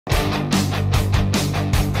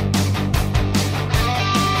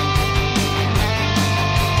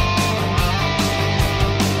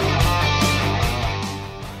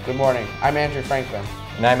Good morning. I'm Andrew Franklin.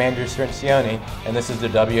 And I'm Andrew Strincioni, and this is the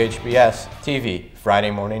WHBS TV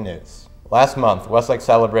Friday Morning News. Last month, Westlake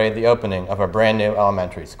celebrated the opening of our brand new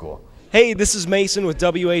elementary school. Hey, this is Mason with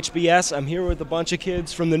WHBS. I'm here with a bunch of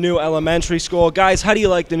kids from the new elementary school. Guys, how do you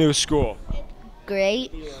like the new school?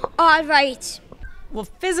 Great. All right. Well,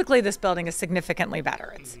 physically, this building is significantly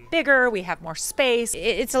better. It's bigger, we have more space.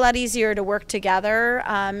 It's a lot easier to work together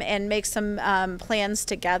and make some plans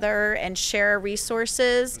together and share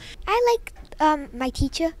resources. I like my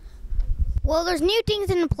teacher. Well, there's new things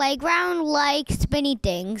in the playground like spinny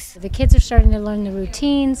things. The kids are starting to learn the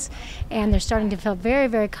routines, and they're starting to feel very,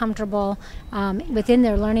 very comfortable within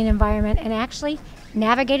their learning environment and actually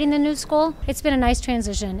navigating the new school. It's been a nice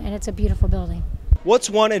transition, and it's a beautiful building.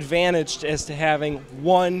 What's one advantage as to having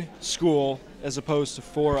one school as opposed to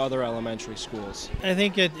 4 other elementary schools? I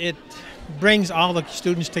think it brings all the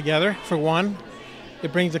students together, for one.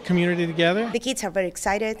 It brings the community together. The kids are very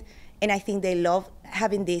excited, and I think they love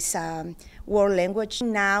having this world language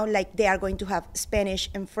now, like they are going to have Spanish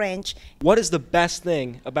and French. What is the best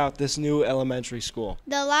thing about this new elementary school?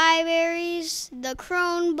 The libraries, the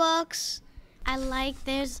Chromebooks. I like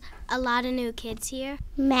there's a lot of new kids here.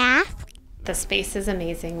 Math. The space is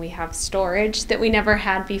amazing. We have storage that we never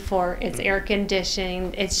had before. It's air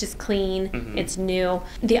conditioned. It's just clean. It's new.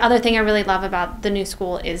 The other thing I really love about the new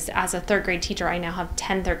school is, as a 3rd grade teacher, I now have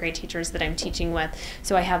 10 3rd grade teachers that I'm teaching with.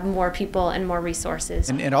 So I have more people and more resources.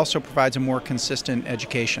 And it also provides a more consistent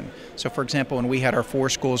education. So for example, when we had our 4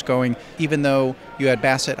 schools going, even though you had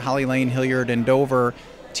Bassett, Holly Lane, Hilliard, and Dover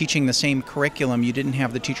teaching the same curriculum, you didn't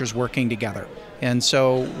have the teachers working together. And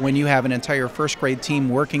so when you have an entire 1st grade team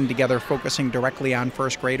working together, focusing directly on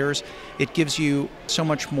 1st graders, it gives you so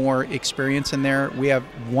much more experience in there. We have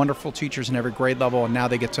wonderful teachers in every grade level, and now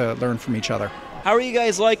they get to learn from each other. How are you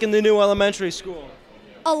guys liking the new elementary school?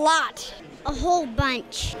 A lot. A whole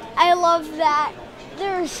bunch. I love that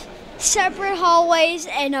there's separate hallways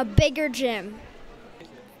and a bigger gym.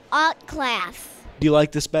 Art class. Do you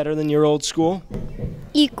like this better than your old school?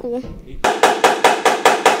 Equal.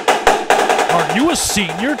 Are you a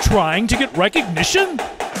senior trying to get recognition?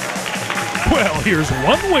 Well, here's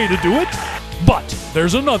one way to do it, but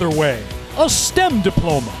there's another way. A STEM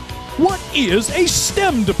Diploma. What is a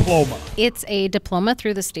STEM Diploma? It's a diploma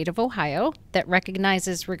through the state of Ohio that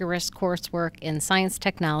recognizes rigorous coursework in science,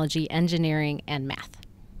 technology, engineering, and math.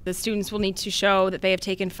 The students will need to show that they have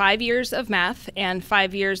taken 5 years of math and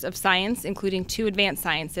 5 years of science, including 2 advanced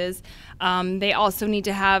sciences. They also need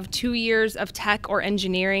to have 2 years of tech or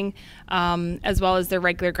engineering, as well as their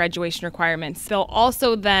regular graduation requirements. They'll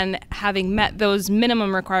also then, having met those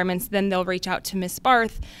minimum requirements, then they'll reach out to Ms.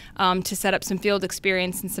 Barth to set up some field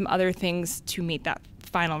experience and some other things to meet that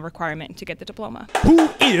final requirement to get the diploma. Who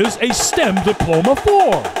is a STEM diploma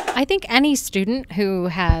for? I think any student who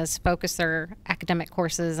has focused their academic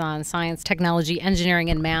courses on science, technology, engineering,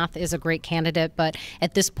 and math is a great candidate, but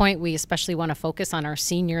at this point we especially want to focus on our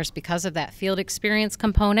seniors because of that field experience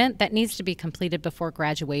component that needs to be completed before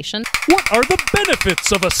graduation. What are the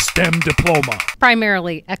benefits of a STEM diploma?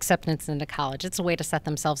 Primarily acceptance into college. It's a way to set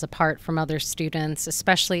themselves apart from other students,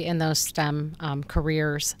 especially in those STEM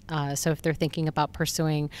careers. So if they're thinking about pursuing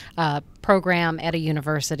a program at a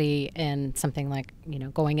university in something like,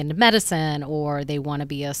 going into medicine, or they want to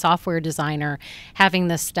be a software designer, having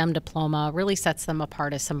this STEM diploma really sets them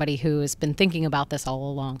apart as somebody who has been thinking about this all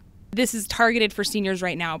along. This is targeted for seniors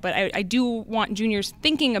right now, but I do want juniors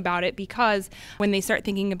thinking about it, because when they start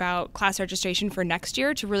thinking about class registration for next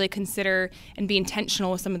year, to really consider and be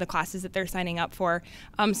intentional with some of the classes that they're signing up for.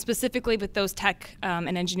 Specifically with those tech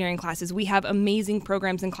and engineering classes, we have amazing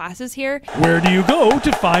programs and classes here. Where do you go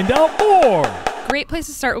to find out more? Great place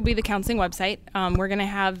to start will be the counseling website. We're going to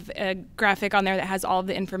have a graphic on there that has all of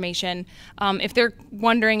the information. If they're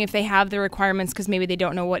wondering if they have the requirements, because maybe they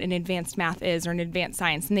don't know what an advanced math is or an advanced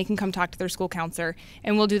science, and they can come talk to their school counselor,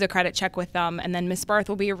 and we'll do the credit check with them. And then Ms. Barth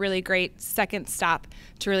will be a really great second stop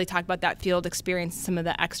to really talk about that field experience, some of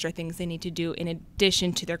the extra things they need to do in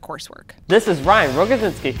addition to their coursework. This is Ryan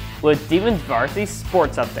Rogozinski with Demons Varsity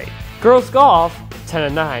Sports Update. Girls golf,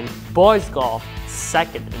 10-9. Boys golf,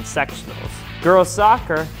 2nd in sectionals. Girls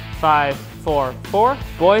soccer, 5-4-4.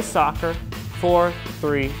 Boys soccer,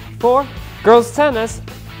 4-3-4. Girls tennis,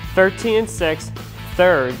 13-6.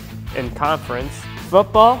 3rd in conference.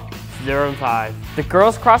 Football, 0-5. The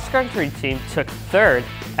girls cross country team took 3rd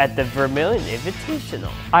at the Vermilion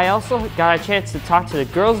Invitational. I also got a chance to talk to the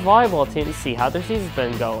girls volleyball team to see how their season's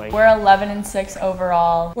been going. We're 11-6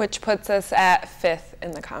 overall, which puts us at 5th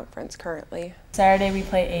in the conference currently. Saturday we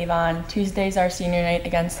play Avon. Tuesday's our senior night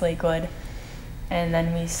against Lakewood. and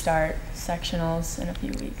then we start sectionals in a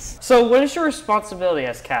few weeks. So what is your responsibility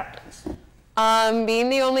as captains? Being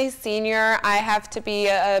the only senior, I have to be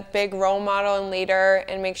a big role model and leader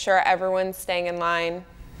and make sure everyone's staying in line.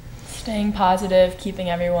 Staying positive, keeping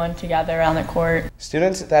everyone together on the court.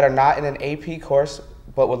 Students that are not in an AP course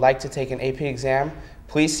but would like to take an AP exam,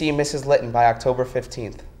 please see Mrs. Litton by October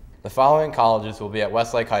 15th. The following colleges will be at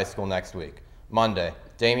Westlake High School next week. Monday,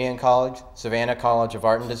 Damien College, Savannah College of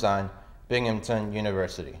Art and Design, Binghamton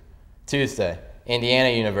University. Tuesday, Indiana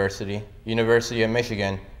University, University of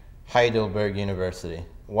Michigan, Heidelberg University.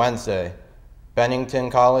 Wednesday, Bennington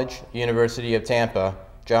College, University of Tampa,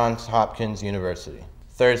 Johns Hopkins University.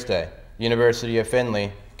 Thursday, University of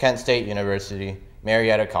Findlay, Kent State University,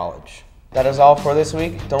 Marietta College. That is all for this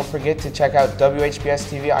week. Don't forget to check out WHBS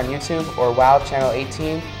TV on YouTube or WOW Channel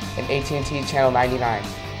 18 and AT&T Channel 99.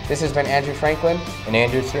 This has been Andrew Franklin and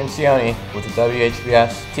Andrew Cincione with the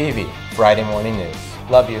WHBS TV Friday Morning News.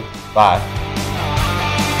 Love you. Bye.